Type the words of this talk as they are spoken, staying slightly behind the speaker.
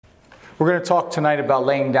We're going to talk tonight about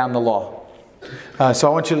laying down the law. We're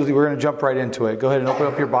going to jump right into it. Go ahead and open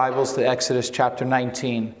up your Bibles to Exodus chapter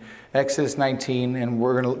 19. Exodus 19, and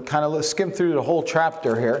we're going to kind of skim through the whole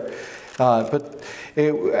chapter here.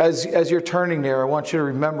 As you're turning there, I want you to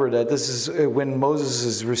remember that this is when Moses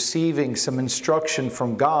is receiving some instruction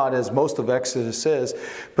from God, as most of Exodus is.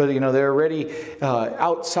 But they're already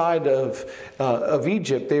outside of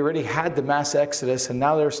Egypt. They already had the mass exodus, and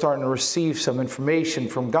now they're starting to receive some information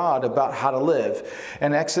from God about how to live.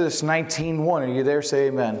 And Exodus 19:1, are you there? Say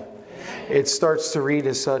amen. It starts to read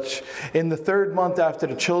as such. In the 3rd month after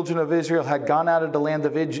the children of Israel had gone out of the land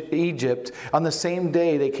of Egypt, on the same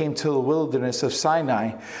day they came to the wilderness of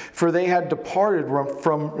Sinai. For they had departed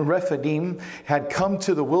from Rephidim, had come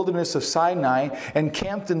to the wilderness of Sinai, and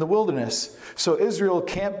camped in the wilderness. So Israel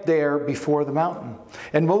camped there before the mountain.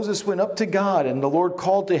 And Moses went up to God, and the Lord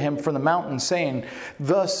called to him from the mountain, saying,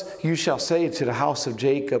 Thus you shall say to the house of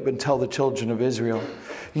Jacob and tell the children of Israel,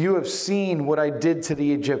 You have seen what I did to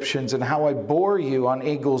the Egyptians, and how I bore you on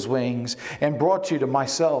eagle's wings, and brought you to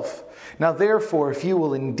myself. Now therefore, if you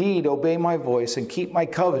will indeed obey my voice and keep my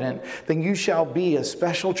covenant, then you shall be a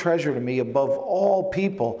special treasure to me above all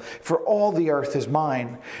people, for all the earth is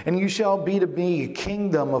mine. And you shall be to me a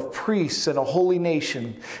kingdom of priests and a holy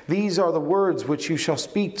nation. These are the words which you shall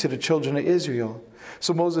speak to the children of Israel.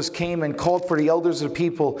 So Moses came and called for the elders of the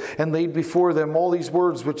people and laid before them all these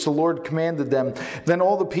words which the Lord commanded them. Then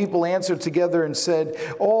all the people answered together and said,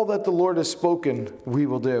 All that the Lord has spoken, we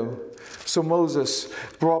will do. So Moses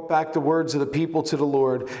brought back the words of the people to the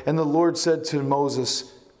Lord. And the Lord said to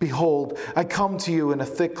Moses, Behold, I come to you in a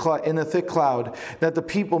thick cloud, that the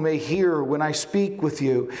people may hear when I speak with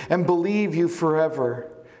you and believe you forever.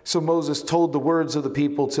 So Moses told the words of the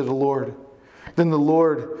people to the Lord. Then the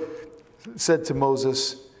Lord said to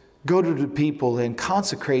Moses, Go to the people and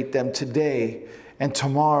consecrate them today and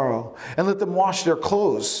tomorrow, and let them wash their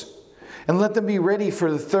clothes, and let them be ready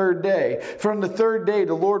for the 3rd day. For on the 3rd day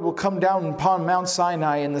the Lord will come down upon Mount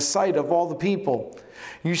Sinai in the sight of all the people.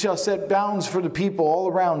 You shall set bounds for the people all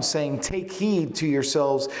around, saying, Take heed to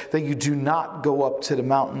yourselves that you do not go up to the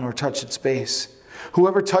mountain or touch its base.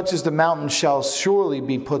 Whoever touches the mountain shall surely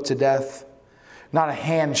be put to death. Not a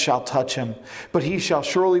hand shall touch him, but he shall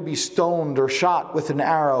surely be stoned or shot with an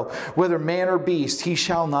arrow. Whether man or beast, he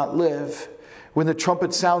shall not live. When the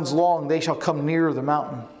trumpet sounds long, they shall come near the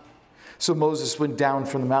mountain. So Moses went down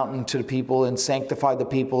from the mountain to the people and sanctified the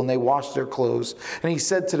people, and they washed their clothes. And he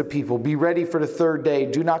said to the people, Be ready for the 3rd day.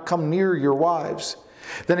 Do not come near your wives.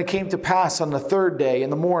 Then it came to pass on the 3rd day in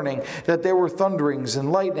the morning that there were thunderings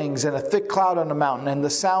and lightnings and a thick cloud on the mountain, and the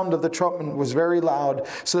sound of the trumpet was very loud,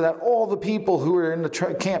 so that all the people who were in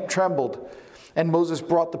the camp trembled. And Moses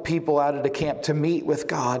brought the people out of the camp to meet with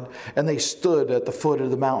God, and they stood at the foot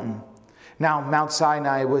of the mountain. Now Mount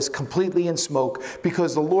Sinai was completely in smoke,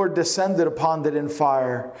 because the Lord descended upon it in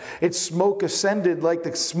fire. Its smoke ascended like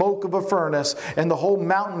the smoke of a furnace, and the whole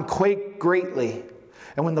mountain quaked greatly.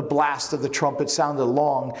 And when the blast of the trumpet sounded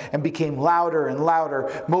long and became louder and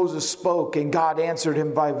louder, Moses spoke, and God answered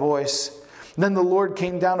him by voice. Then the Lord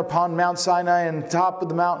came down upon Mount Sinai on the top of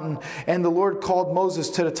the mountain, and the Lord called Moses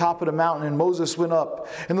to the top of the mountain, and Moses went up.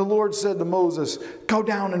 And the Lord said to Moses, Go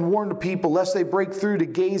down and warn the people, lest they break through to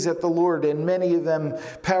gaze at the Lord, and many of them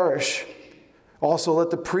perish. Also let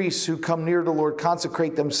the priests who come near the Lord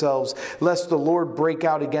consecrate themselves, lest the Lord break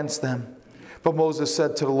out against them. But Moses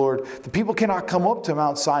said to the Lord, The people cannot come up to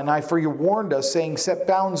Mount Sinai, for you warned us, saying, Set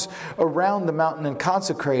bounds around the mountain and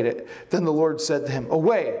consecrate it. Then the Lord said to him,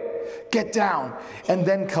 Away, get down, and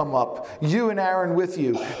then come up, you and Aaron with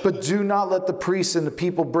you. But do not let the priests and the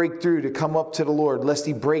people break through to come up to the Lord, lest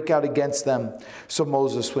he break out against them. So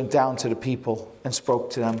Moses went down to the people and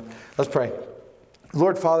spoke to them. Let's pray.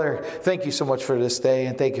 Lord, Father, thank you so much for this day,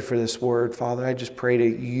 and thank you for this word, Father. I just pray to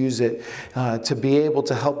use it to be able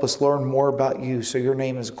to help us learn more about you, so your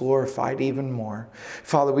name is glorified even more.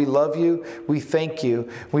 Father, we love you. We thank you.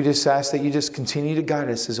 We just ask that you just continue to guide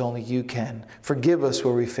us as only you can. Forgive us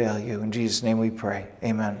where we fail you. In Jesus' name we pray.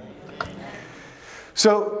 Amen.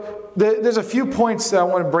 So there's a few points that I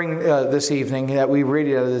want to bring this evening that we read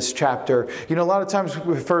out of this chapter. A lot of times,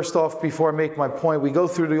 first off, before I make my point, we go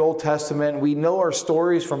through the Old Testament. We know our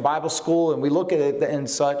stories from Bible school, and we look at it and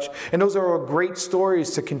such. And those are great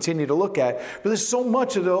stories to continue to look at. But there's so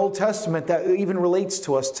much of the Old Testament that even relates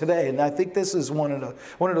to us today. And I think this is one of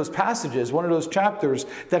those passages, one of those chapters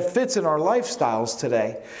that fits in our lifestyles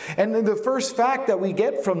today. And the first fact that we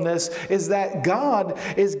get from this is that God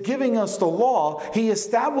is giving us the law. He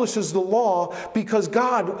establishes the law because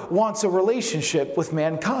God wants a relationship with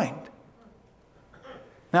mankind.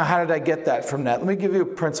 Now, how did I get that from that? Let me give you a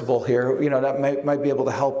principle here, that might be able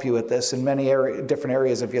to help you with this in many different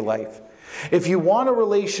areas of your life. If you want a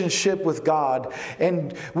relationship with God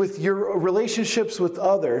and with your relationships with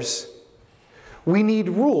others, we need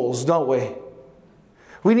rules, don't we?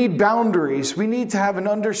 We need boundaries. We need to have an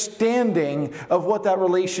understanding of what that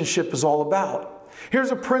relationship is all about.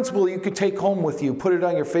 Here's a principle you could take home with you. Put it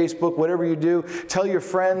on your Facebook, whatever you do. Tell your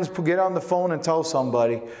friends, get on the phone and tell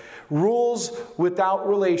somebody. Rules without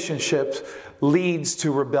relationships leads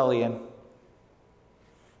to rebellion.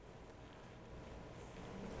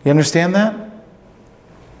 You understand that?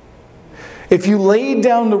 If you lay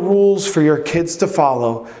down the rules for your kids to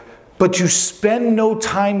follow, but you spend no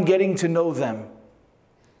time getting to know them,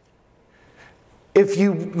 if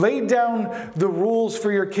you lay down the rules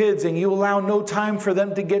for your kids and you allow no time for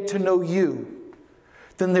them to get to know you,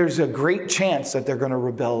 then there's a great chance that they're going to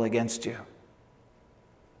rebel against you.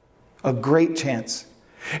 A great chance.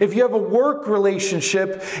 If you have a work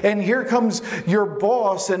relationship and here comes your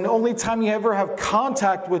boss, and the only time you ever have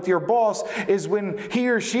contact with your boss is when he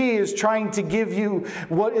or she is trying to give you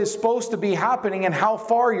what is supposed to be happening and how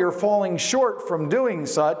far you're falling short from doing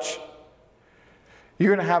such,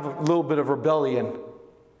 you're going to have a little bit of rebellion.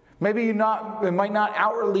 Maybe it might not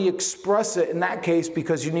outwardly express it in that case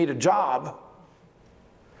because you need a job.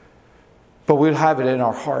 But we'll have it in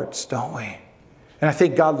our hearts, don't we? And I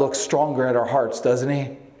think God looks stronger at our hearts, doesn't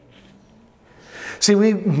He? See,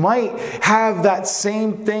 we might have that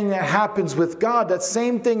same thing that happens with God. That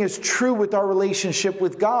same thing is true with our relationship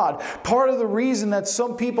with God. Part of the reason that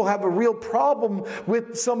some people have a real problem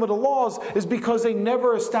with some of the laws is because they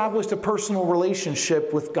never established a personal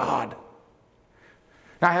relationship with God.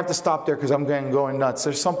 Now, I have to stop there because I'm going nuts.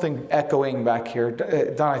 There's something echoing back here.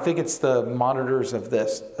 Don, I think it's the monitors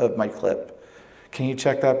of my clip. Can you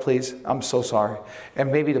check that, please? I'm so sorry.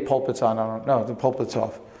 And maybe the pulpit's on. I don't know. The pulpit's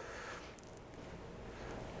off.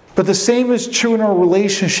 But the same is true in our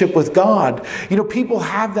relationship with God. People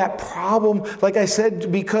have that problem, like I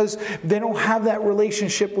said, because they don't have that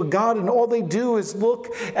relationship with God, and all they do is look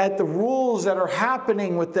at the rules that are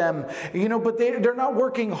happening with them. But they're not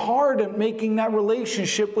working hard at making that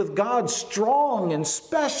relationship with God strong and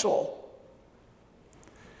special.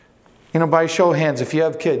 By a show of hands, if you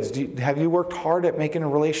have kids, have you worked hard at making a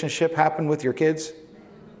relationship happen with your kids?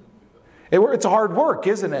 It's hard work,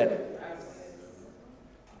 isn't it?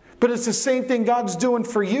 But it's the same thing God's doing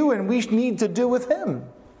for you and we need to do with Him.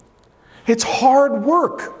 It's hard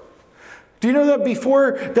work. Do you know that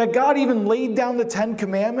before that God even laid down the 10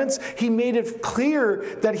 Commandments, He made it clear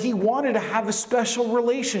that He wanted to have a special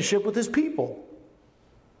relationship with His people.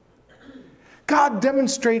 God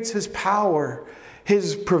demonstrates His power,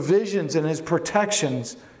 His provisions, and His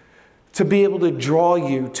protections to be able to draw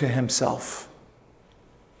you to Himself.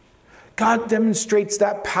 God demonstrates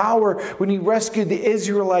that power when He rescued the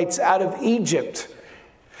Israelites out of Egypt.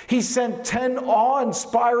 He sent 10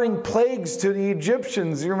 awe-inspiring plagues to the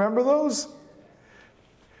Egyptians. You remember those?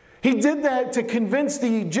 He did that to convince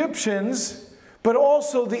the Egyptians, but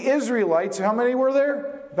also the Israelites. How many were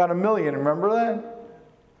there? About 1 million. Remember that?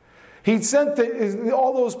 He sent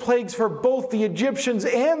all those plagues for both the Egyptians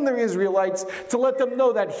and the Israelites to let them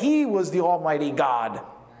know that He was the Almighty God.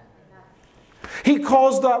 He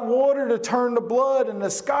caused that water to turn to blood and the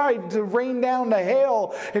sky to rain down the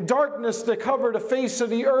hail and darkness to cover the face of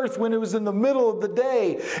the earth when it was in the middle of the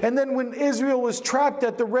day. And then when Israel was trapped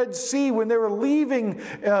at the Red Sea, when they were leaving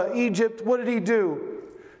Egypt, what did He do?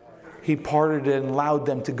 He parted it and allowed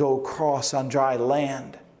them to go across on dry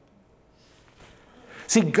land.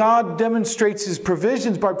 See, God demonstrates His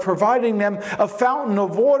provisions by providing them a fountain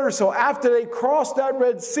of water. So after they crossed that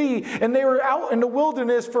Red Sea and they were out in the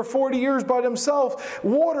wilderness for 40 years by themselves,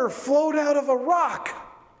 water flowed out of a rock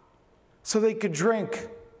so they could drink.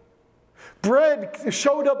 Bread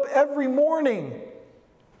showed up every morning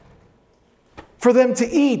for them to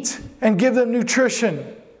eat and give them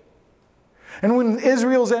nutrition. And when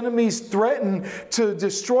Israel's enemies threatened to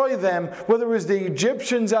destroy them, whether it was the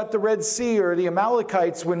Egyptians at the Red Sea or the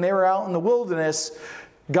Amalekites when they were out in the wilderness,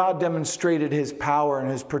 God demonstrated His power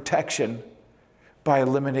and His protection by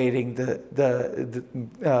eliminating the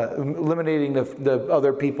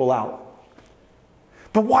other people out.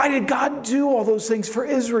 But why did God do all those things for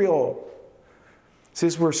Israel? This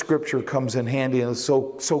is where Scripture comes in handy, and it's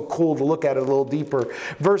so cool to look at it a little deeper.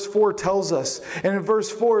 Verse 4 tells us, and in verse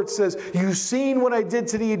 4 it says, "You've seen what I did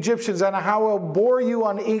to the Egyptians and how I bore you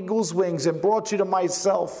on eagle's wings and brought you to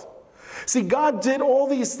myself." See, God did all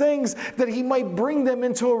these things that He might bring them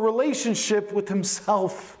into a relationship with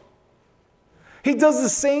Himself. He does the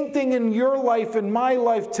same thing in your life and my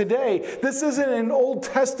life today. This isn't an Old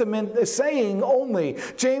Testament saying only.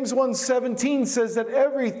 James 1:17 says that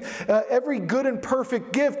every good and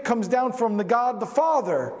perfect gift comes down from the God the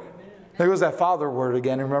Father. There goes that Father word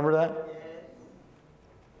again. Remember that?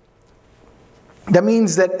 That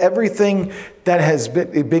means that everything that has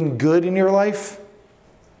been good in your life,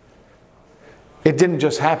 it didn't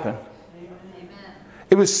just happen.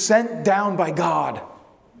 It was sent down by God.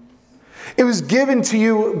 It was given to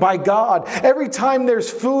you by God. Every time there's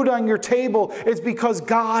food on your table, it's because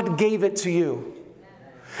God gave it to you.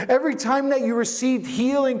 Every time that you received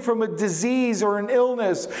healing from a disease or an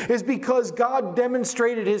illness, is because God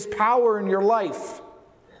demonstrated His power in your life.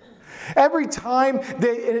 Every time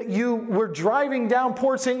that you were driving down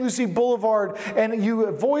Port St. Lucie Boulevard and you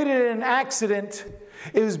avoided an accident,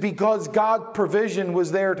 it was because God's provision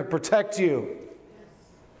was there to protect you.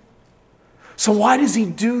 So why does He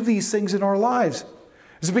do these things in our lives?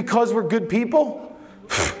 Is it because we're good people?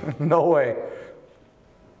 No way.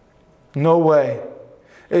 No way.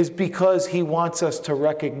 It's because He wants us to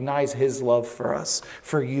recognize His love for us,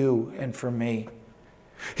 for you and for me.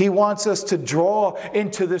 He wants us to draw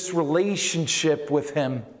into this relationship with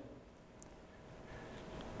Him.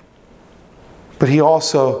 But He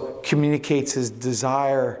also communicates His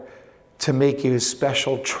desire to make you His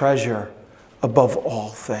special treasure above all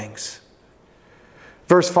things.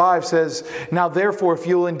 Verse 5 says, "Now therefore, if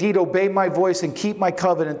you will indeed obey my voice and keep my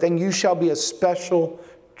covenant, then you shall be a special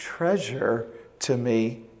treasure to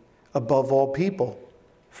me above all people,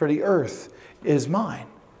 for the earth is mine."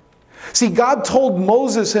 See, God told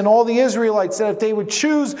Moses and all the Israelites that if they would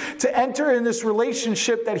choose to enter in this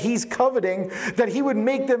relationship that He's coveting, that He would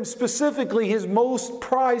make them specifically His most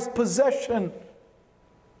prized possession.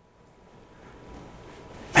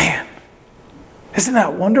 Man, isn't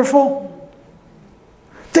that wonderful?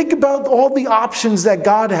 Think about all the options that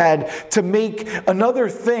God had to make another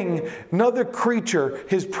thing, another creature,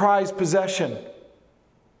 His prized possession.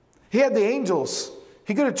 He had the angels.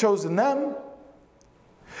 He could have chosen them.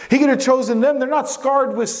 He could have chosen them. They're not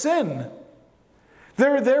scarred with sin.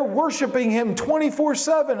 They're worshiping Him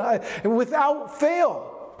 24/7 without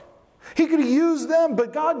fail. He could have used them,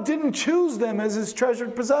 but God didn't choose them as His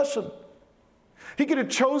treasured possession. He could have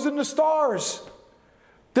chosen the stars.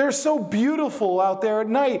 They're so beautiful out there at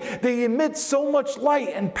night. They emit so much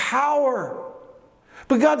light and power.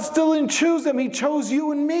 But God still didn't choose them. He chose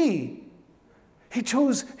you and me. He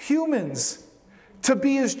chose humans to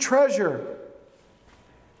be His treasure.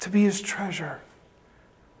 To be His treasure.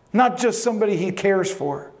 Not just somebody He cares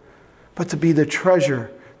for, but to be the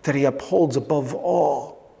treasure that He upholds above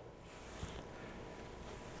all.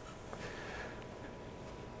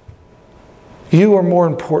 You are more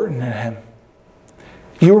important than Him.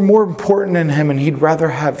 You are more important than Him, and He'd rather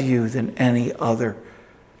have you than any other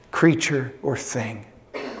creature or thing.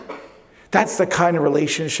 That's the kind of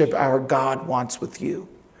relationship our God wants with you,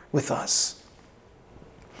 with us.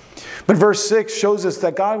 But verse 6 shows us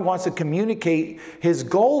that God wants to communicate His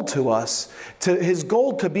goal to us, to His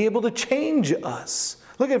goal to be able to change us.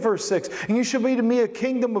 Look at verse 6. "And you shall be to me a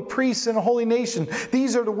kingdom of priests and a holy nation.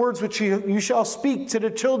 These are the words which you shall speak to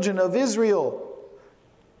the children of Israel."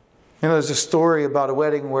 You know, there's a story about a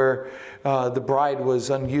wedding where the bride was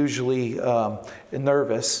unusually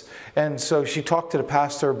nervous. And so she talked to the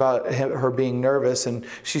pastor about her being nervous. And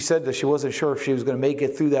she said that she wasn't sure if she was going to make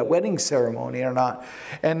it through that wedding ceremony or not.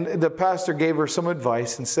 And the pastor gave her some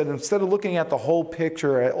advice and said, instead of looking at the whole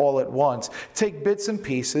picture all at once, take bits and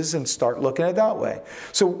pieces and start looking at it that way.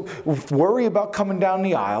 So worry about coming down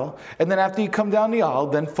the aisle. And then after you come down the aisle,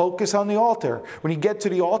 then focus on the altar. When you get to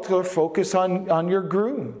the altar, focus on your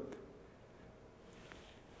groom.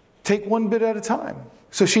 Take one bit at a time.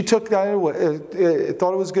 So she took that,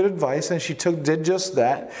 thought it was good advice, and she did just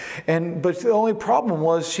that. But the only problem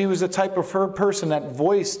was she was the type of person that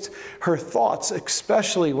voiced her thoughts,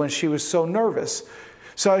 especially when she was so nervous.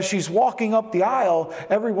 So as she's walking up the aisle,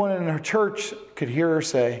 everyone in her church could hear her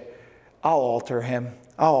say, "I'll alter him.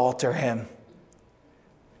 I'll alter him."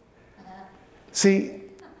 See,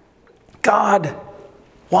 God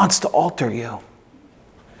wants to alter you.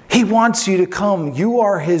 He wants you to come. You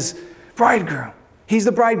are His bridegroom. He's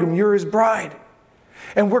the bridegroom. You're His bride.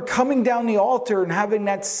 And we're coming down the altar and having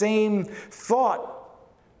that same thought.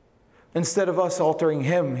 Instead of us altering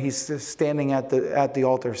Him, He's standing at the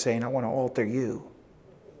altar saying, "I want to alter you.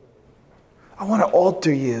 I want to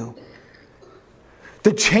alter you."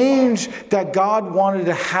 The change that God wanted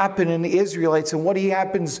to happen in the Israelites and what He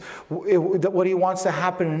wants to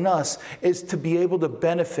happen in us is to be able to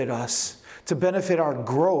benefit us, to benefit our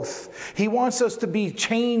growth. He wants us to be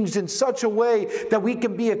changed in such a way that we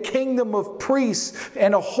can be a kingdom of priests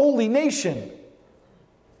and a holy nation.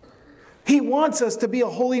 He wants us to be a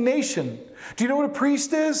holy nation. Do you know what a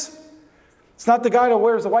priest is? It's not the guy that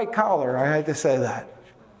wears the white collar. I had to say that.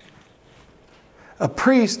 A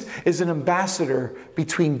priest is an ambassador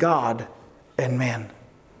between God and man.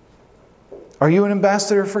 Are you an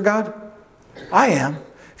ambassador for God? I am.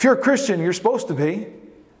 If you're a Christian, you're supposed to be.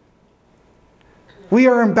 We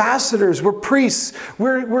are ambassadors. We're priests.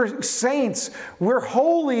 We're saints. We're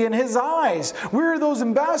holy in His eyes. We're those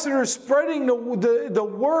ambassadors spreading the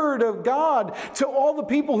word of God to all the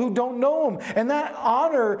people who don't know Him. And that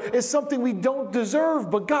honor is something we don't deserve,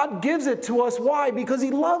 but God gives it to us. Why? Because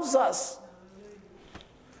He loves us.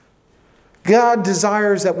 God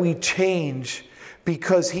desires that we change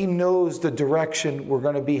because He knows the direction we're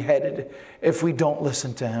going to be headed if we don't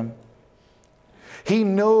listen to Him. He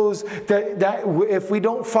knows that if we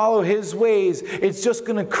don't follow His ways, it's just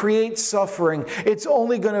going to create suffering. It's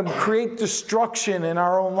only going to create destruction in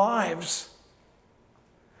our own lives.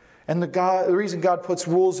 And the reason God puts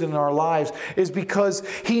rules in our lives is because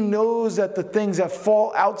He knows that the things that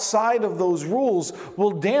fall outside of those rules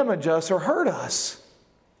will damage us or hurt us.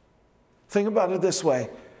 Think about it this way.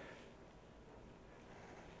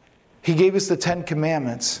 He gave us the 10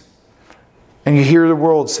 Commandments. And you hear the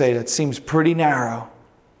world say that seems pretty narrow.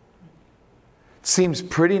 It seems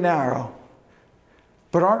pretty narrow.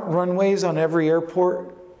 But aren't runways on every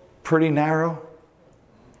airport pretty narrow?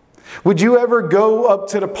 Would you ever go up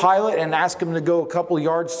to the pilot and ask him to go a couple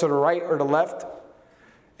yards to the right or the left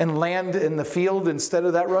and land in the field instead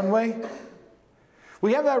of that runway?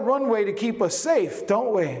 We have that runway to keep us safe,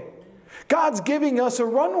 don't we? God's giving us a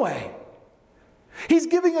runway. He's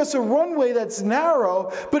giving us a runway that's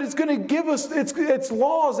narrow, but it's going to give us, it's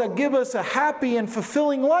laws that give us a happy and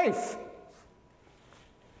fulfilling life.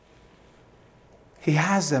 He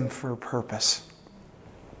has them for a purpose.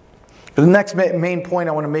 But the next main point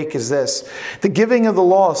I want to make is this. The giving of the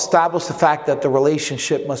law established the fact that the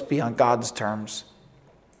relationship must be on God's terms.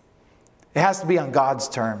 It has to be on God's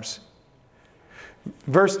terms.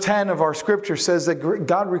 Verse 10 of our scripture says that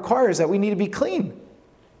God requires that we need to be clean.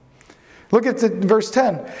 Look at verse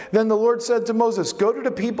 10. Then the Lord said to Moses, "Go to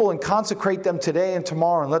the people and consecrate them today and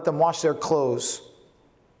tomorrow and let them wash their clothes."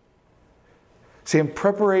 See, in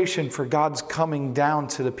preparation for God's coming down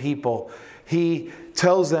to the people, He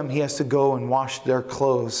tells them He has to go and wash their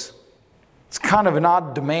clothes. It's kind of an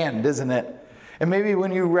odd demand, isn't it? And maybe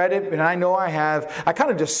when you read it, and I know I have, I kind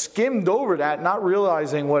of just skimmed over that, not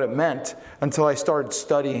realizing what it meant until I started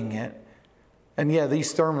studying it. And yeah,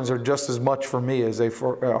 these sermons are just as much for me as they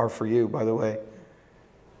are for you, by the way.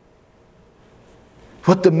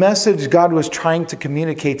 What the message God was trying to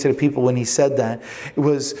communicate to the people when He said that, it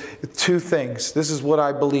was two things. This is what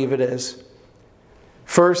I believe it is.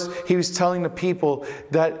 First, He was telling the people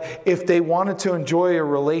that if they wanted to enjoy a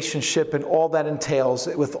relationship and all that entails,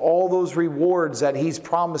 with all those rewards that He's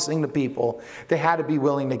promising the people, they had to be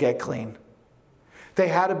willing to get clean. They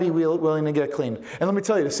had to be willing to get clean. And let me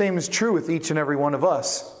tell you, the same is true with each and every one of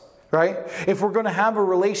us, right? If we're going to have a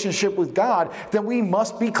relationship with God, then we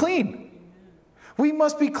must be clean. We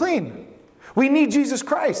must be clean. We need Jesus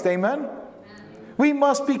Christ, amen? We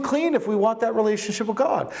must be clean if we want that relationship with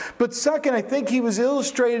God. But second, I think He was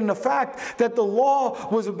illustrating the fact that the law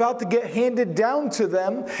was about to get handed down to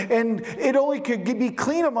them, and it only could be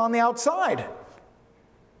clean them on the outside.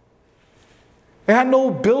 It had no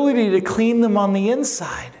ability to clean them on the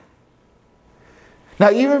inside. Now,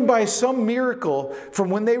 even by some miracle, from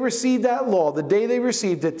when they received that law, the day they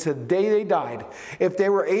received it to the day they died, if they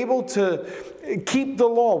were able to keep the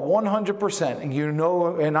law 100%, and you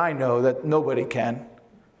know and I know that nobody can,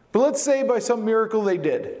 but let's say by some miracle they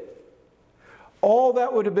did, all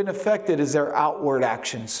that would have been affected is their outward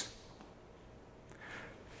actions.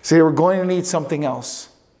 So they were going to need something else,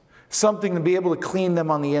 something to be able to clean them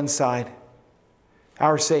on the inside.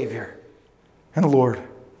 Our Savior and Lord,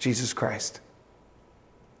 Jesus Christ.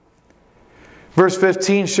 Verse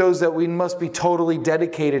 15 shows that we must be totally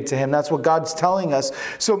dedicated to Him. That's what God's telling us.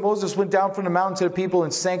 So Moses went down from the mountain to the people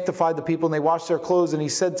and sanctified the people, and they washed their clothes. And he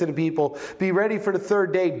said to the people, "Be ready for the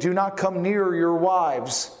third day. Do not come near your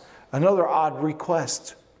wives." Another odd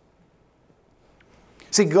request.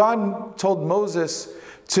 See, God told Moses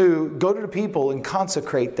to go to the people and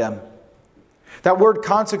consecrate them. That word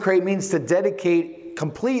consecrate means to dedicate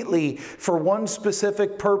completely for one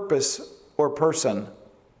specific purpose or person.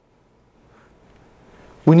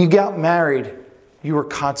 When you got married, you were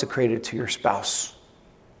consecrated to your spouse.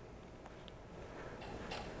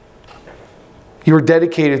 You were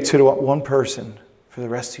dedicated to one person for the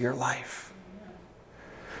rest of your life.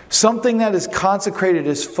 Something that is consecrated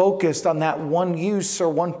is focused on that one use or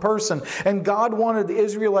one person. And God wanted the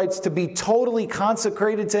Israelites to be totally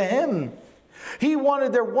consecrated to Him. He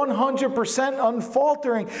wanted their 100%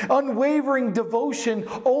 unfaltering, unwavering devotion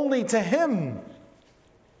only to Him.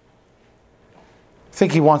 I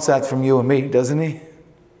think He wants that from you and me, doesn't He?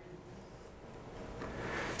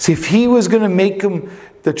 See, if He was going to make them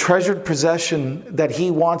the treasured possession that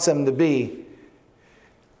He wants them to be,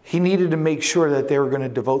 He needed to make sure that they were going to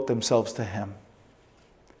devote themselves to Him.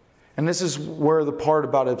 And this is where the part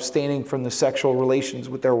about abstaining from the sexual relations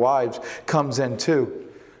with their wives comes in too.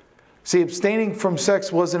 See, abstaining from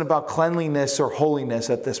sex wasn't about cleanliness or holiness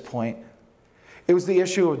at this point. It was the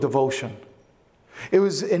issue of devotion. It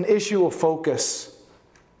was an issue of focus.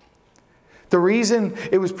 The reason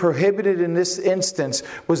it was prohibited in this instance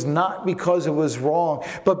was not because it was wrong,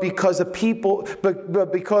 but because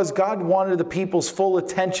because God wanted the people's full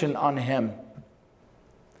attention on Him.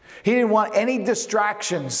 He didn't want any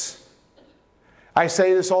distractions. I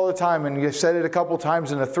say this all the time, and you've said it a couple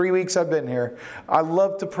times in the 3 weeks I've been here. I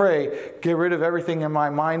love to pray, get rid of everything in my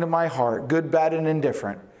mind and my heart, good, bad, and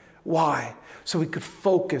indifferent. Why? So we could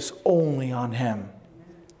focus only on Him.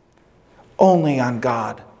 Only on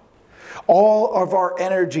God. All of our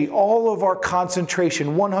energy, all of our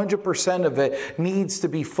concentration, 100% of it needs to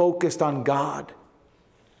be focused on God.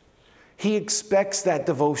 He expects that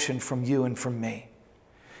devotion from you and from me.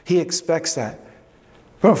 He expects that.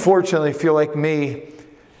 But unfortunately, if you're like me,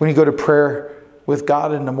 when you go to prayer with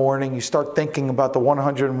God in the morning, you start thinking about the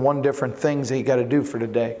 101 different things that you got to do for the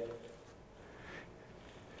day.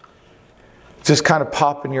 Just kind of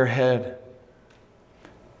pop in your head.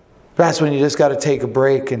 That's when you just got to take a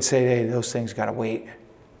break and say, hey, those things got to wait.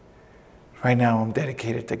 Right now, I'm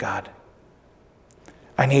dedicated to God.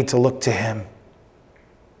 I need to look to Him.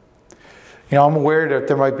 You know, I'm aware that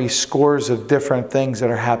there might be scores of different things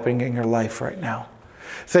that are happening in your life right now.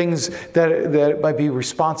 Things that might be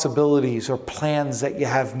responsibilities or plans that you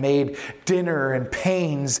have made, dinner and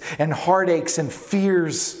pains and heartaches and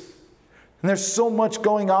fears. And there's so much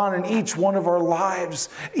going on in each one of our lives,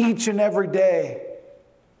 each and every day.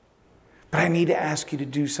 But I need to ask you to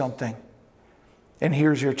do something. And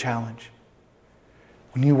here's your challenge.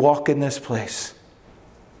 When you walk in this place,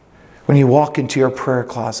 when you walk into your prayer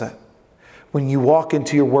closet, when you walk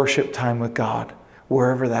into your worship time with God,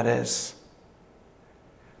 wherever that is,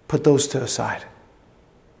 put those to the side.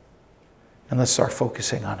 And let's start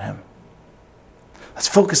focusing on Him. Let's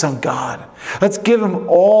focus on God. Let's give Him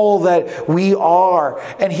all that we are.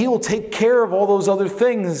 And He will take care of all those other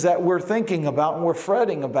things that we're thinking about and we're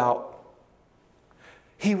fretting about.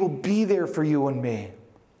 He will be there for you and me.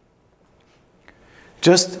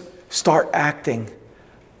 Just start acting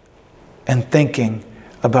and thinking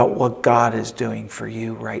about what God is doing for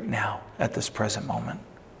you right now at this present moment.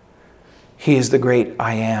 He is the great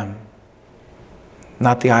I am,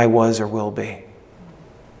 not the I was or will be.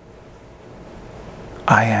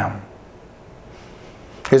 I am.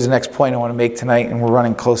 Here's the next point I want to make tonight, and we're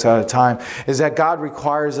running close out of time, is that God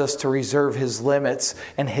requires us to reserve His limits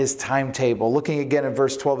and His timetable. Looking again at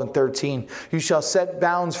verse 12 and 13, you shall set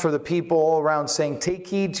bounds for the people all around, saying, take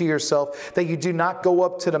heed to yourself that you do not go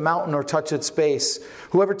up to the mountain or touch its base.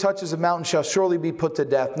 Whoever touches the mountain shall surely be put to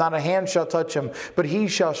death. Not a hand shall touch him, but he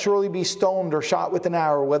shall surely be stoned or shot with an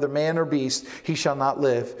arrow, whether man or beast, he shall not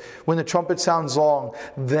live. When the trumpet sounds long,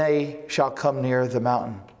 they shall come near the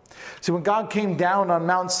mountain. See, when God came down on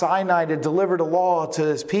Mount Sinai to deliver the law to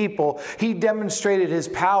His people, He demonstrated His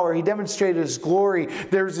power. He demonstrated His glory.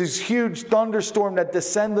 There was this huge thunderstorm that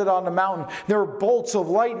descended on the mountain. There were bolts of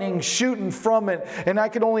lightning shooting from it. And I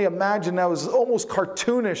could only imagine that was almost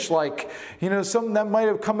cartoonish-like. You know, something that might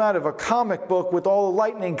have come out of a comic book with all the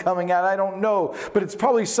lightning coming out. I don't know. But it's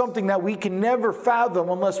probably something that we can never fathom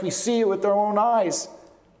unless we see it with our own eyes.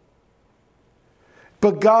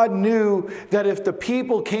 But God knew that if the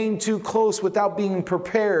people came too close without being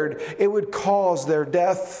prepared, it would cause their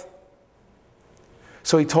death.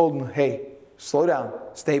 So He told them, hey, slow down,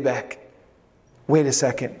 stay back. Wait a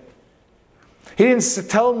second. He didn't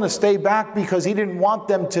tell them to stay back because He didn't want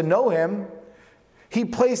them to know Him. He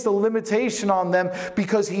placed a limitation on them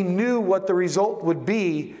because He knew what the result would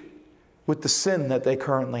be with the sin that they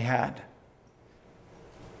currently had.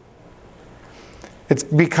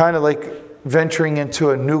 It'd be kind of like venturing into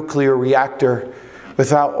a nuclear reactor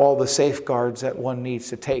without all the safeguards that one needs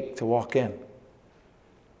to take to walk in. It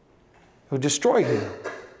would destroy you.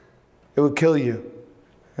 It would kill you.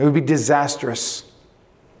 It would be disastrous.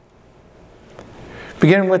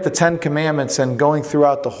 Beginning with the 10 Commandments and going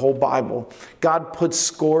throughout the whole Bible, God puts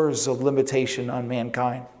scores of limitation on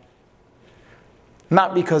mankind.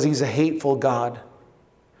 Not because He's a hateful God,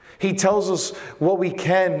 He tells us what we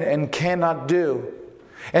can and cannot do.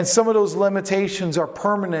 And some of those limitations are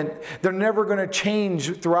permanent. They're never going to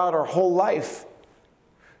change throughout our whole life.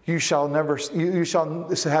 You shall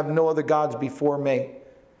have no other gods before me.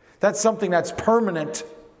 That's something that's permanent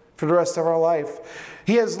for the rest of our life.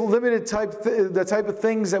 He has limited the type of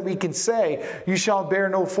things that we can say. You shall bear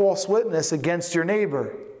no false witness against your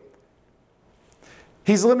neighbor.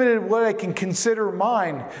 He's limited what I can consider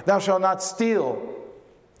mine. Thou shalt not steal.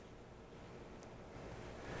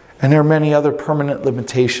 And there are many other permanent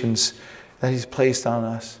limitations that He's placed on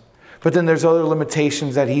us. But then there's other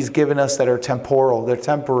limitations that He's given us that are temporal. They're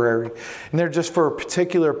temporary. And they're just for a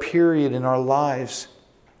particular period in our lives.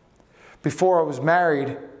 Before I was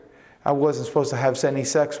married, I wasn't supposed to have any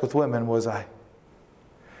sex with women, was I?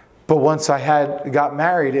 But once I got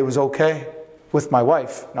married, it was okay with my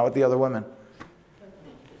wife, not with the other women.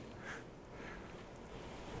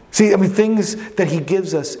 See, things that He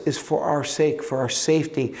gives us is for our sake, for our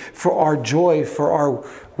safety, for our joy, for our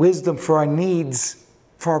wisdom, for our needs,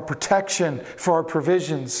 for our protection, for our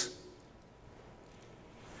provisions.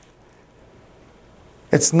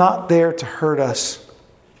 It's not there to hurt us.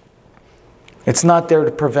 It's not there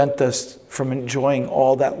to prevent us from enjoying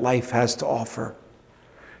all that life has to offer.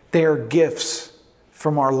 They are gifts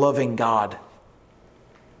from our loving God.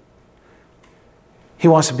 He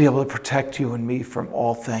wants to be able to protect you and me from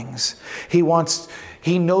all things. He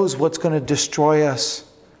knows what's going to destroy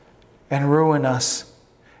us and ruin us,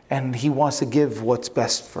 and He wants to give what's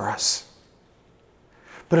best for us.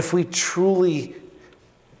 But if we truly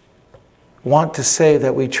want to say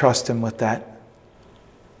that we trust Him with that,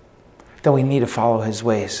 then we need to follow His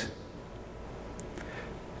ways.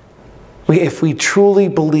 If we truly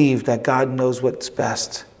believe that God knows what's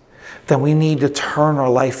best, then we need to turn our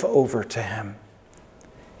life over to Him.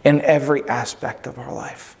 In every aspect of our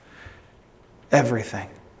life. Everything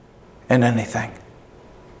and anything.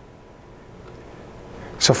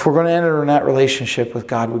 So if we're going to enter in that relationship with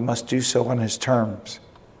God, we must do so on His terms.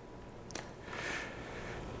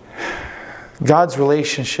 God's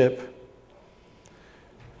relationship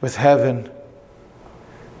with heaven,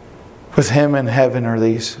 with Him and heaven are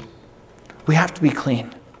these. We have to be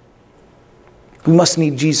clean. We must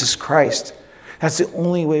need Jesus Christ. That's the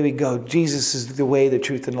only way we go. Jesus is the way, the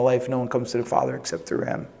truth, and the life. No one comes to the Father except through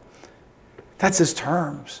Him. That's His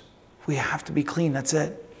terms. We have to be clean. That's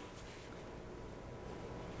it.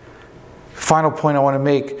 Final point I want to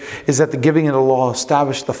make is that the giving of the law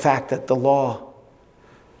established the fact that the law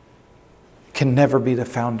can never be the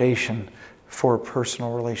foundation for a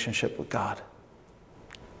personal relationship with God.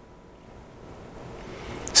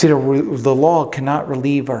 See, the law cannot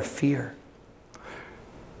relieve our fear.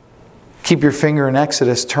 Keep your finger in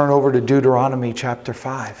Exodus. Turn over to Deuteronomy chapter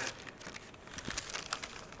 5.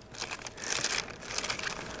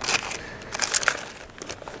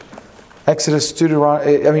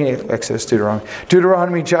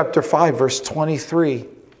 Deuteronomy chapter 5, verse 23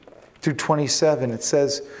 through 27. It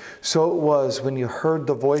says, "So it was when you heard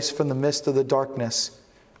the voice from the midst of the darkness,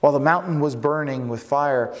 while the mountain was burning with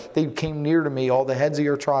fire, they came near to me, all the heads of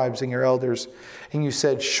your tribes and your elders. And you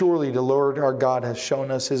said, surely the Lord our God has shown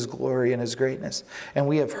us His glory and His greatness. And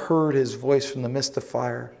we have heard His voice from the midst of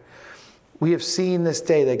fire. We have seen this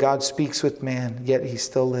day that God speaks with man, yet He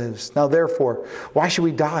still lives. Now therefore, why should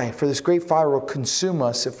we die? For this great fire will consume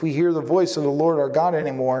us. If we hear the voice of the Lord our God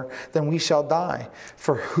anymore, then we shall die.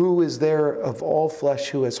 For who is there of all flesh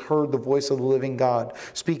who has heard the voice of the living God,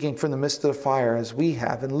 speaking from the midst of the fire as we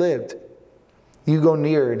have and lived? You go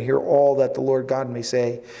near and hear all that the Lord God may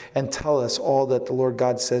say, and tell us all that the Lord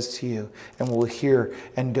God says to you, and we'll hear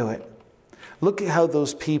and do it." Look at how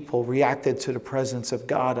those people reacted to the presence of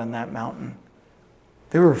God on that mountain.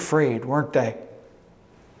 They were afraid, weren't they?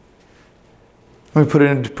 Let me put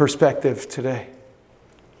it into perspective today.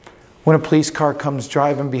 When a police car comes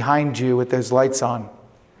driving behind you with those lights on,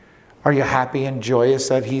 are you happy and joyous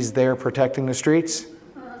that he's there protecting the streets?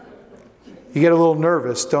 You get a little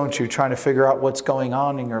nervous, don't you, trying to figure out what's going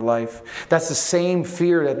on in your life. That's the same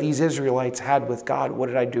fear that these Israelites had with God. What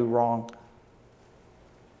did I do wrong?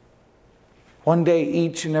 One day,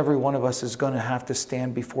 each and every one of us is going to have to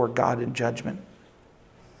stand before God in judgment.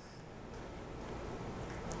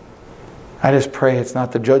 I just pray it's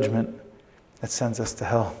not the judgment that sends us to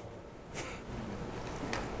hell.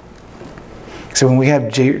 So when we have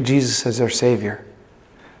Jesus as our Savior,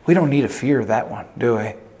 we don't need to fear that one, do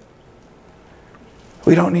we?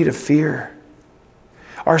 We don't need to fear.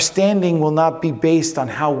 Our standing will not be based on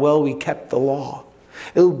how well we kept the law.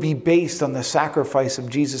 It will be based on the sacrifice of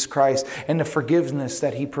Jesus Christ and the forgiveness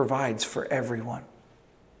that He provides for everyone.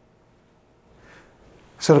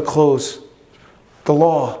 So to close, the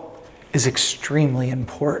law is extremely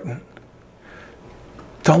important.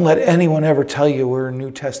 Don't let anyone ever tell you we're in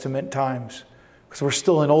New Testament times, because we're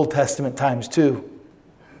still in Old Testament times too.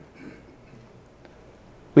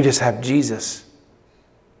 We just have Jesus.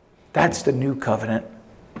 That's the new covenant.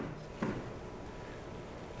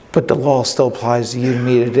 But the law still applies to you and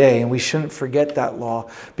me today, and we shouldn't forget that law.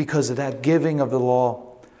 Because of that giving of the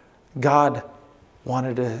law, God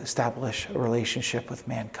wanted to establish a relationship with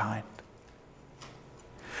mankind.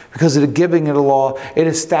 Because of the giving of the law, it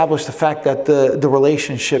established the fact that the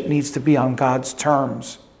relationship needs to be on God's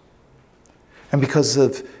terms. And because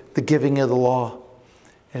of the giving of the law,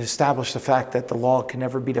 it established the fact that the law can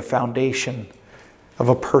never be the foundation of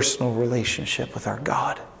a personal relationship with our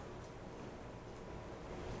God.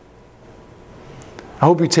 I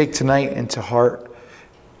hope you take tonight into heart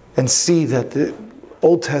and see that the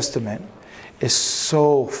Old Testament is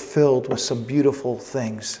so filled with some beautiful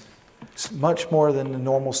things. It's much more than the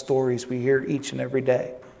normal stories we hear each and every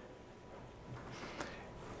day. It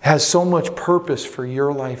has so much purpose for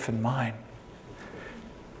your life and mine.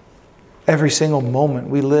 Every single moment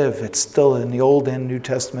we live, it's still in the Old and New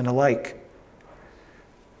Testament alike.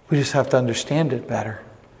 We just have to understand it better.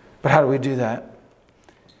 But how do we do that?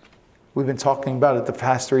 We've been talking about it the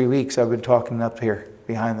past 3 weeks. I've been talking up here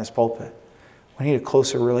behind this pulpit. We need a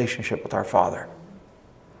closer relationship with our Father.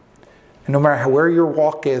 And no matter where your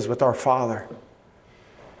walk is with our Father,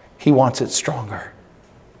 He wants it stronger.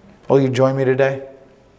 Will you join me today?